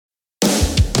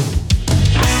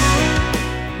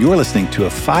You're listening to a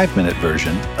 5-minute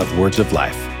version of Words of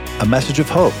Life, a message of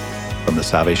hope from the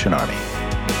Salvation Army.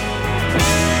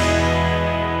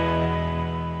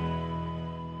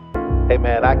 Hey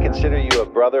man, I consider you a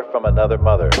brother from another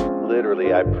mother.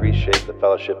 Literally, I appreciate the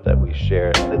fellowship that we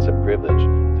share, and it's a privilege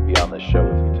to be on this show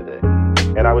with you today.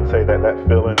 And I would say that that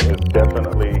feeling is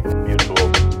definitely mutual.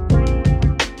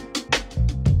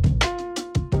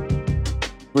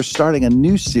 We're starting a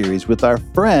new series with our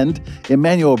friend,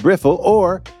 Emaniel Brifil,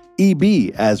 or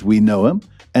EB as we know him.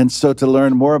 And so to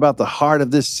learn more about the heart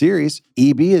of this series,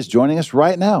 EB is joining us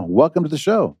right now. Welcome to the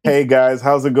show. Hey guys,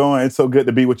 how's it going? It's so good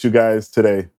to be with you guys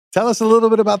today. Tell us a little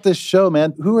bit about this show,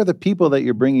 man. Who are the people that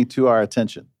you're bringing to our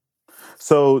attention?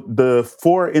 So the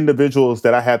 4 individuals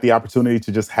that I had the opportunity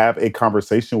to just have a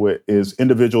conversation with is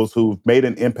individuals who've made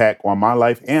an impact on my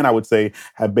life, and I would say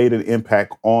have made an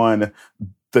impact on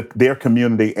their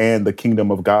community and the kingdom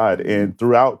of God. And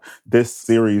throughout this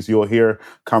series, you'll hear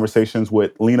conversations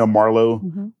with Lena Marlowe,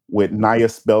 with Naya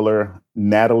Speller,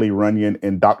 Natalie Runyon,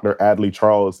 and Dr. Adley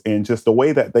Charles, and just the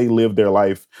way that they live their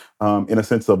life in a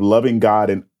sense of loving God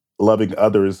and loving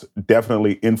others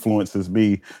definitely influences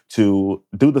me to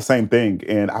do the same thing.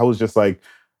 And I was just like,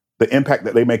 the impact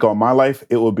that they make on my life,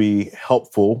 it will be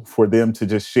helpful for them to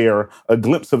just share a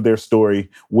glimpse of their story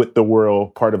with the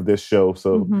world, part of this show.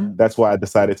 So that's why I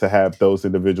decided to have those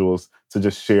individuals to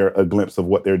just share a glimpse of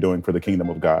what they're doing for the kingdom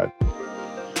of God.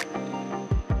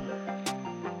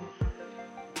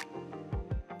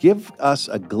 Give us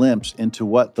a glimpse into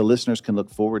what the listeners can look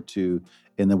forward to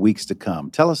in the weeks to come.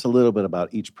 Tell us a little bit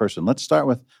about each person. Let's start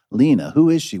with Lena.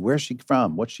 Who is she? Where's she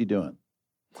from? What's she doing?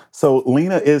 So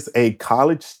Lena is a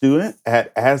college student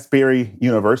at Asbury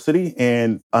University.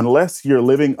 And unless you're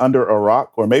living under a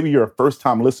rock, or maybe you're a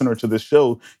first-time listener to this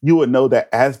show, you would know that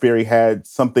Asbury had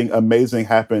something amazing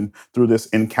happen through this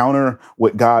encounter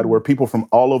with God, where people from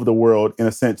all over the world, in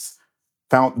a sense,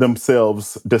 found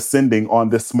themselves descending on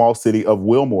this small city of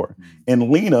Wilmore.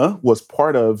 And Lena was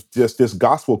part of just this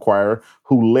gospel choir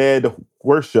who led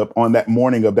worship on that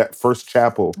morning of that first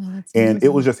chapel. And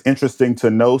it was just interesting to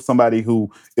know somebody who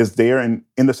is there. And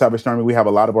in the Salvation Army, we have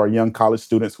a lot of our young college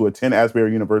students who attend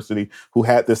Asbury University who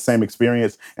had this same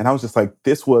experience. And I was just like,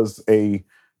 this was in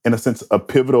a sense, a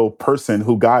pivotal person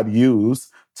who God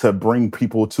used to bring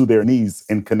people to their knees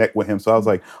and connect with him. So I was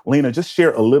like, Lena, just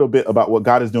share a little bit about what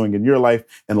God is doing in your life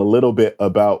and a little bit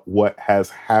about what has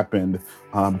happened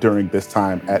during this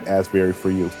time at Asbury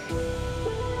for you.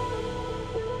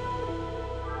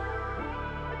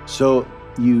 So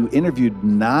you interviewed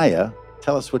Naya.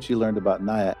 Tell us what you learned about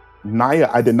Naya. Naya,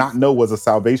 I did not know was a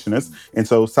Salvationist. And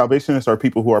so Salvationists are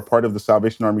people who are part of the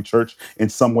Salvation Army Church in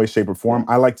some way, shape, or form.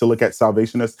 I like to look at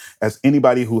Salvationists as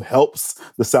anybody who helps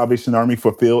the Salvation Army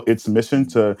fulfill its mission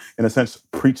to, in a sense,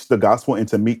 preach the gospel and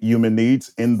to meet human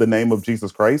needs in the name of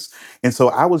Jesus Christ. And so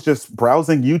I was just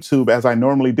browsing YouTube as I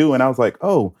normally do. And I was like,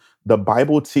 oh, the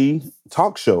Bible Tea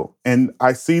talk show. And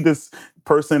I see this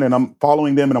person and I'm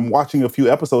following them and I'm watching a few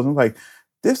episodes. And I'm like,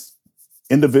 this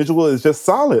individual is just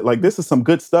solid. Like, this is some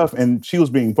good stuff. And she was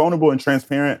being vulnerable and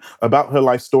transparent about her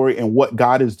life story and what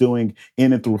God is doing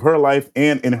in and through her life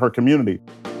and in her community.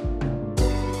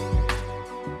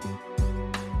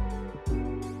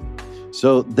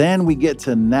 So then we get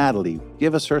to Natalie.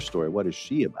 Give us her story. What is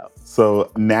she about?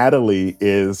 So Natalie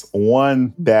is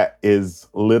one that is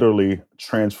literally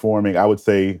transforming, I would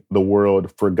say, the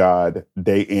world for God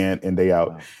day in and day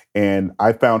out. Wow. And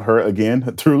I found her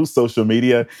again through social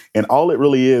media. And all it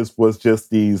really was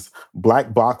just these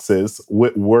black boxes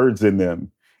with words in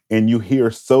them. And you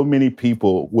hear so many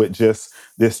people with just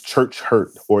this church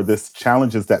hurt or this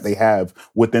challenges that they have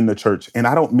within the church. And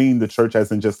I don't mean the church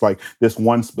as in just like this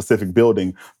one specific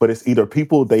building, but it's either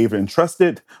people they've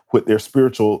entrusted with their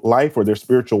spiritual life or their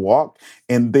spiritual walk,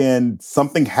 and then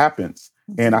something happens.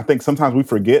 And I think sometimes we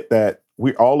forget that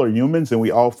we all are humans and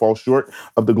we all fall short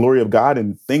of the glory of God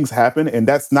and things happen. And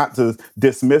that's not to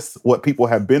dismiss what people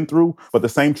have been through, but the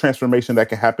same transformation that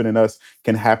can happen in us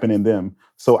can happen in them.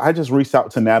 So I just reached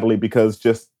out to Natalie because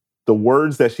just the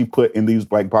words that she put in these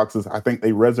black boxes, I think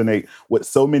they resonate with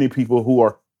so many people who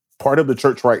are part of the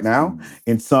church right now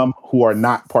and some who are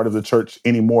not part of the church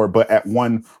anymore, but at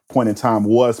one point in time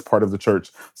was part of the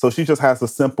church. So she just has a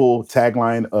simple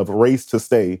tagline of raised to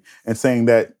stay and saying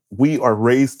that we are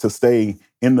raised to stay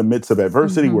in the midst of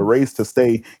adversity. We're raised to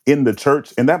stay in the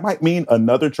church. And that might mean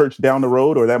another church down the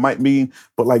road, or that might mean,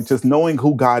 but like just knowing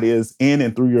who God is in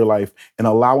and through your life and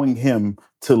allowing him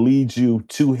to lead you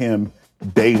to him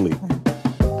daily.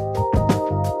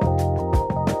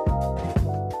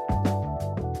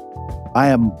 I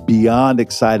am beyond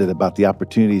excited about the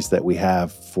opportunities that we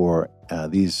have for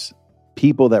these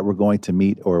people that we're going to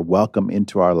meet or welcome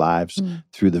into our lives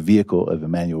through the vehicle of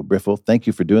Emaniel Brifil. Thank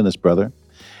you for doing this, brother.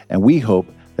 And we hope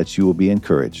that you will be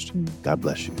encouraged. God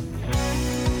bless you.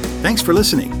 Thanks for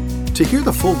listening. To hear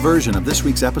the full version of this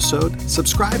week's episode,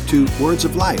 subscribe to Words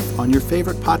of Life on your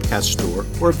favorite podcast store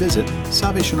or visit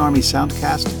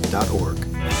SalvationArmySoundcast.org.